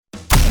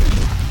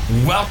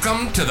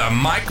Welcome to the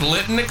Mike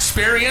Litton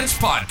Experience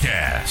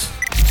Podcast.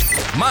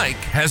 Mike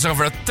has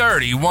over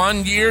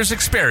 31 years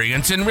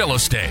experience in real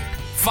estate,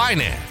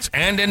 finance,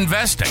 and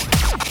investing.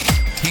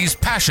 He's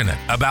passionate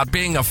about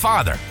being a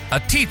father,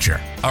 a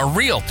teacher, a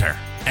realtor,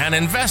 an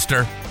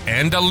investor,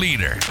 and a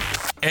leader.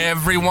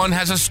 Everyone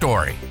has a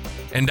story,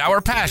 and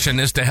our passion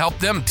is to help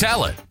them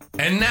tell it.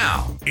 And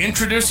now,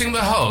 introducing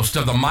the host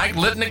of the Mike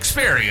Litton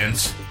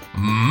Experience,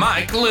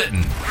 Mike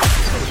Litton.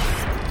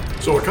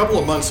 So a couple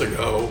of months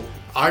ago,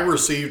 I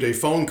received a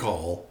phone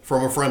call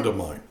from a friend of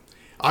mine.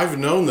 I've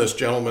known this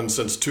gentleman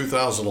since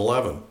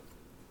 2011.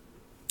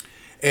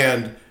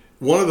 And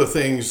one of the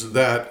things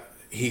that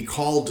he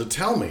called to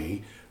tell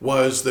me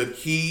was that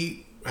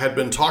he had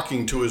been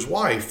talking to his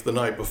wife the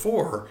night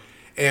before,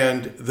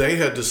 and they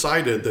had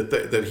decided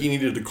that he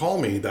needed to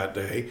call me that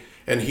day,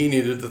 and he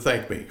needed to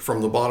thank me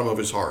from the bottom of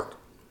his heart.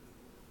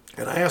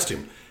 And I asked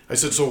him, I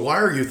said, so why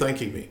are you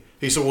thanking me?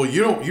 He said, well,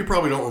 you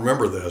probably don't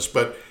remember this,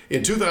 but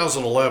in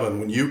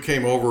 2011, when you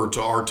came over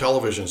to our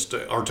television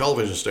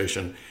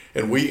station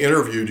and we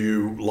interviewed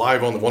you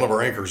live on one of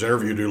our anchors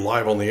interviewed you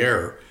live on the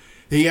air,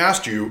 he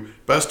asked you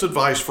best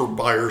advice for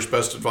buyers,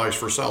 best advice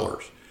for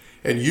sellers.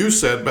 And you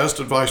said best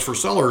advice for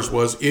sellers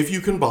was if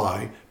you can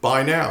buy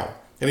now.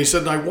 And he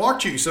said,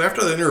 and he said,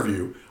 after that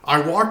interview,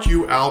 I walked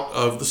you out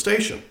of the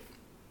station.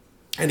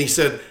 And he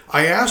said,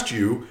 I asked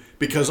you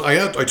because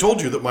I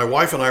told you that my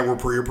wife and I were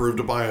pre-approved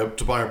to buy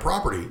a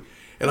property,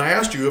 and I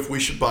asked you if we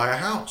should buy a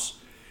house.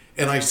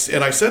 And I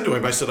said to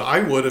him, I said,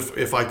 I would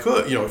if I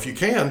could, if you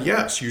can,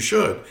 yes, you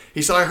should.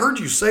 He said, I heard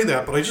you say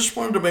that, but I just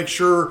wanted to make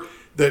sure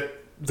that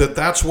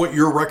that's what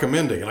you're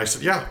recommending. And I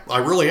said, yeah, I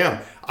really am.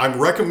 I'm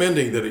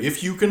recommending that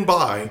if you can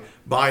buy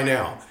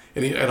now.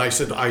 And I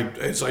said,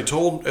 as I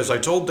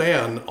told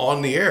Dan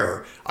on the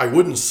air, I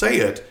wouldn't say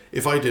it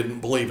if I didn't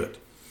believe it.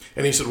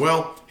 And he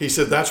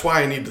said, that's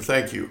why I need to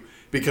thank you.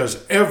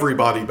 Because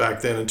everybody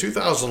back then in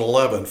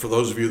 2011, for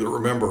those of you that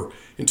remember,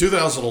 in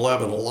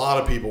 2011, a lot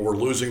of people were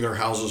losing their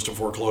houses to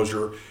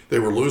foreclosure. They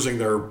were losing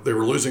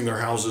their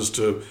houses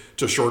to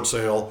short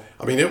sale.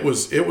 I mean, it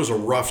was a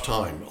rough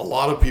time. A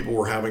lot of people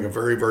were having a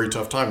very, very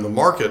tough time. The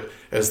market,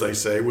 as they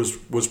say,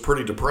 was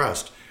pretty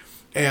depressed,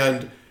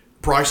 and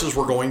prices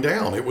were going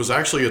down. It was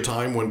actually a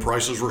time when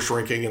prices were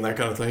shrinking and that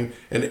kind of thing.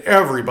 And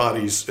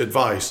everybody's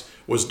advice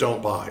was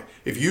don't buy.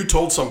 If you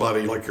told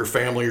somebody like your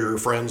family or your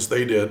friends,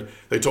 they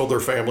told their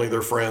family,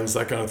 their friends,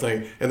 that kind of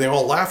thing, and they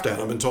all laughed at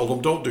them and told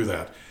them, don't do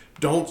that.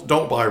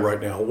 Don't buy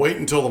right now. Wait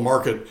until the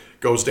market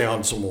goes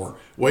down some more.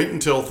 Wait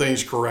until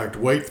things correct.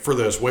 Wait for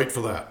this, wait for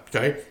that.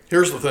 Okay?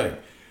 Here's the thing.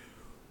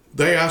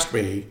 They asked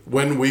me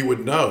when we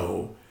would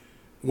know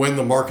when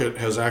the market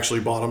has actually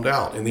bottomed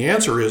out. And the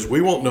answer is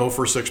we won't know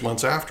for 6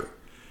 months after.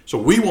 So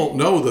we won't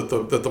know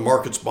that the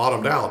market's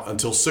bottomed out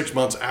until 6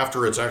 months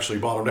after it's actually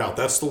bottomed out.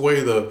 That's the way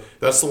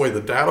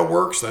the data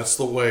works. That's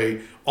the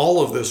way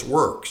all of this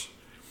works.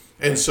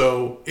 And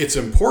so it's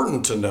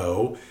important to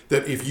know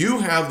that if you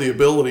have the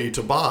ability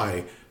to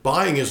buying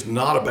is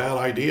not a bad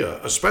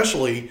idea,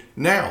 especially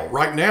now.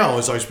 Right now,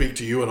 as I speak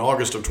to you in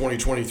August of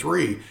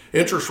 2023,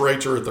 interest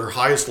rates are at their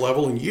highest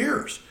level in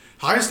years.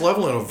 Highest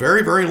level in a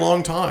very, very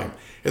long time.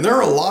 And there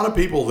are a lot of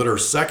people that are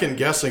second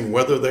guessing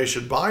whether they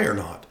should buy or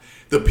not.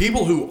 The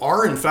people who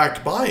are in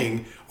fact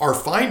buying are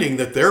finding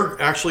that they're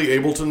actually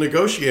able to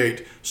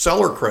negotiate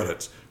seller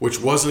credits,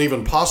 which wasn't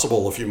even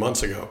possible a few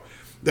months ago.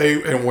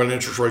 And when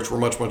interest rates were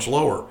much, much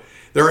lower.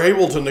 They're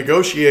able to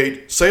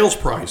negotiate sales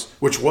price,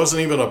 which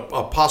wasn't even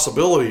a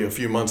possibility a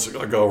few months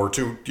ago or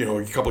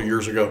a couple of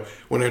years ago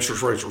when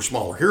interest rates were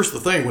smaller. Here's the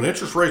thing, when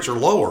interest rates are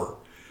lower,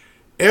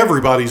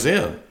 everybody's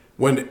in.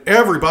 When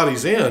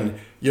everybody's in,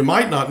 you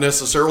might not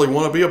necessarily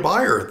want to be a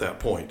buyer at that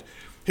point.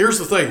 Here's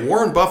the thing,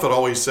 Warren Buffett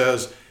always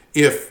says,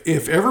 if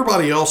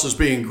everybody else is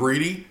being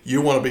greedy,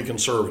 you want to be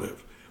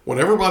conservative. When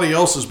everybody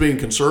else is being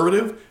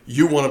conservative,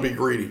 you want to be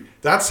greedy.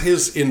 That's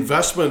his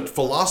investment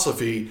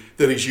philosophy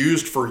that he's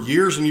used for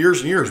years and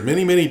years and years,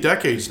 many, many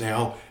decades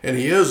now. And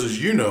he is,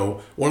 as you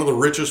know, one of the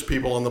richest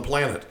people on the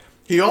planet.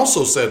 He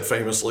also said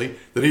famously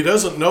that he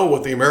doesn't know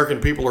what the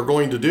American people are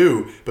going to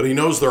do, but he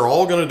knows they're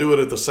all going to do it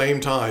at the same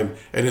time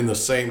and in the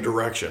same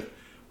direction.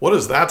 What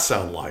does that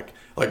sound like?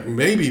 Like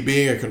maybe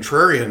being a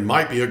contrarian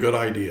might be a good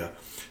idea.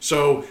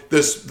 So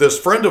this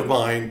friend of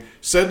mine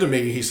said to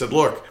me, he said,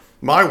 look,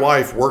 my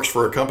wife works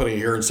for a company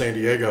here in San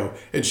Diego,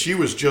 and she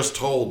was just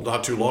told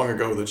not too long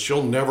ago that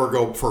she'll never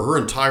go for her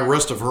entire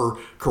rest of her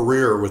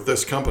career with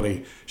this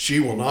company. She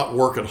will not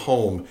work at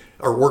home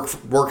or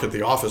work at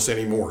the office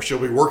anymore. She'll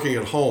be working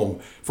at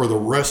home for the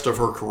rest of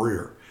her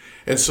career.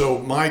 And so,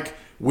 Mike,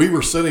 we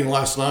were sitting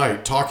last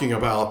night talking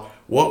about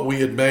what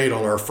we had made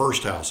on our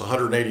first house,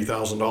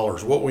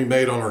 $180,000, what we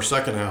made on our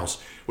second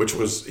house, which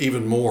was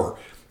even more.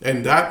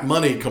 And that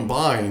money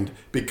combined,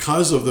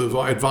 because of the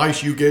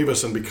advice you gave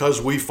us and because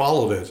we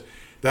followed it,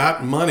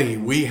 That money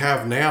we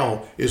have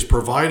now is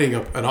providing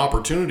an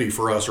opportunity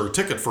for us, or a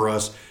ticket for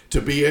us,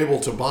 to be able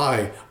to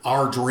buy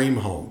our dream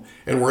home.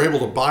 And we're able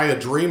to buy a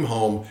dream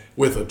home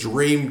with a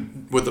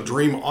dream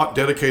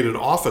dedicated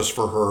office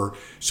for her,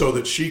 so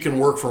that she can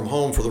work from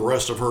home for the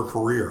rest of her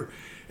career.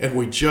 And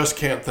we just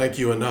can't thank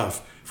you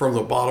enough from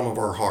the bottom of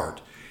our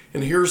heart.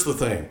 And here's the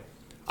thing.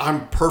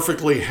 I'm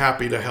perfectly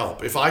happy to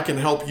help. If I can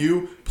help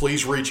you,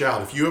 please reach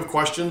out. If you have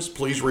questions,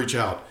 please reach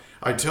out.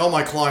 I tell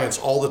my clients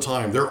all the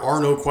time, there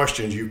are no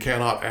questions you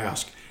cannot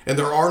ask. And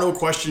there are no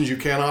questions you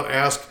cannot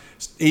ask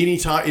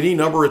any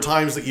number of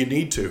times that you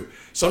need to.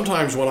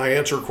 Sometimes when I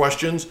answer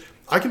questions,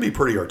 I can be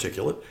pretty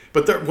articulate,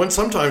 but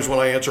sometimes when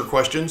I answer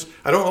questions,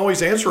 I don't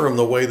always answer them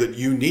the way that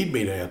you need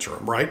me to answer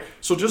them, right?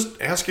 So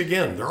just ask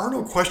again. There are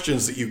no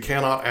questions that you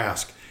cannot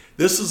ask.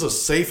 This is a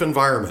safe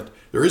environment.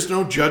 There is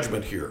no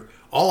judgment here.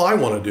 All I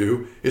want to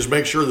do is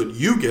make sure that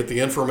you get the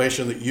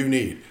information that you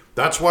need.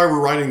 That's why we're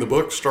writing the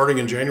book starting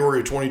in January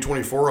of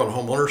 2024 on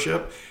home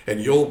ownership, and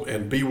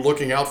be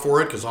looking out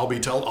for it, because I'll be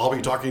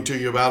talking to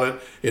you about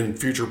it in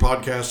future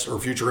podcasts or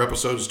future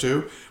episodes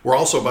too. We're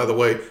also, by the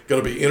way,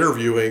 going to be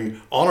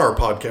interviewing on our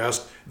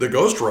podcast the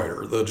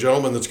ghostwriter, the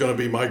gentleman that's going to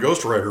be my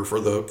ghostwriter for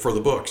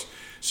the books.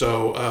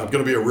 So going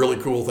to be a really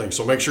cool thing.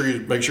 So make sure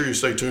you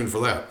stay tuned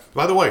for that.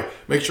 By the way,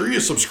 make sure you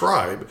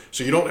subscribe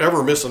so you don't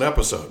ever miss an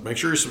episode. Make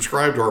sure you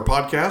subscribe to our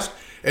podcast.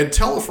 And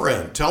tell a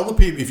friend, tell the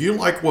people, if you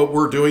like what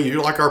we're doing,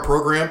 you like our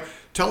program,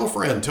 tell a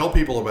friend, tell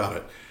people about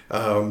it.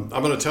 I'm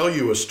going to tell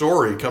you a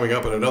story coming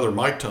up in another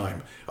Mike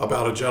Time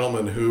about a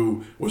gentleman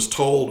who was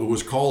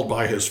called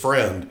by his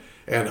friend,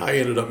 and I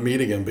ended up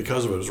meeting him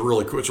because of it. It's a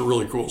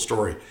really cool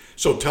story.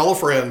 So tell a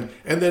friend,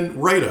 and then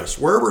rate us.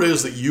 Wherever it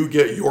is that you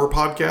get your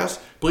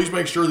podcast, please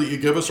make sure that you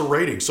give us a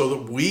rating so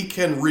that we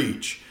can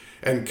reach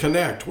and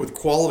connect with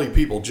quality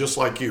people just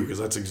like you, because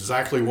that's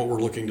exactly what we're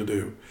looking to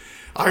do.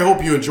 I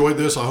hope you enjoyed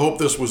this. I hope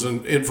this was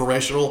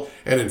informational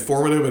and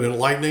informative and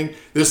enlightening.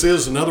 This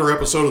is another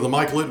episode of the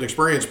Mike Litton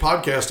Experience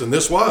podcast, and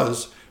this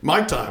was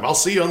Mike Time. I'll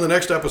see you on the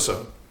next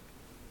episode.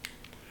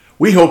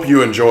 We hope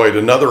you enjoyed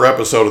another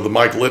episode of the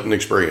Mike Litton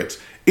Experience.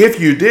 If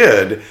you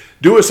did,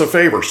 do us a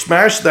favor,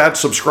 smash that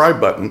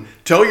subscribe button,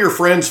 tell your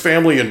friends,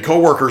 family, and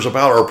coworkers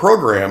about our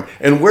program,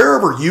 and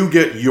wherever you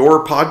get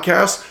your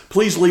podcasts,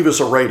 please leave us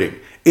a rating.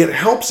 It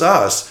helps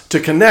us to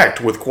connect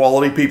with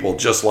quality people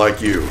just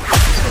like you.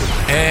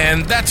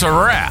 And that's a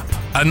wrap.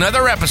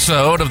 Another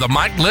episode of the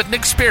Mike Litton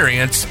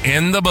Experience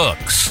in the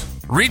books.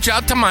 Reach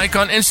out to Mike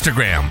on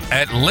Instagram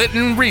at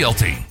Litton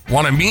Realty.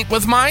 Want to meet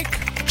with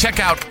Mike? Check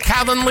out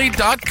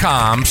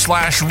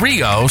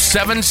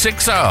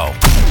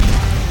Calendly.com/Rio760.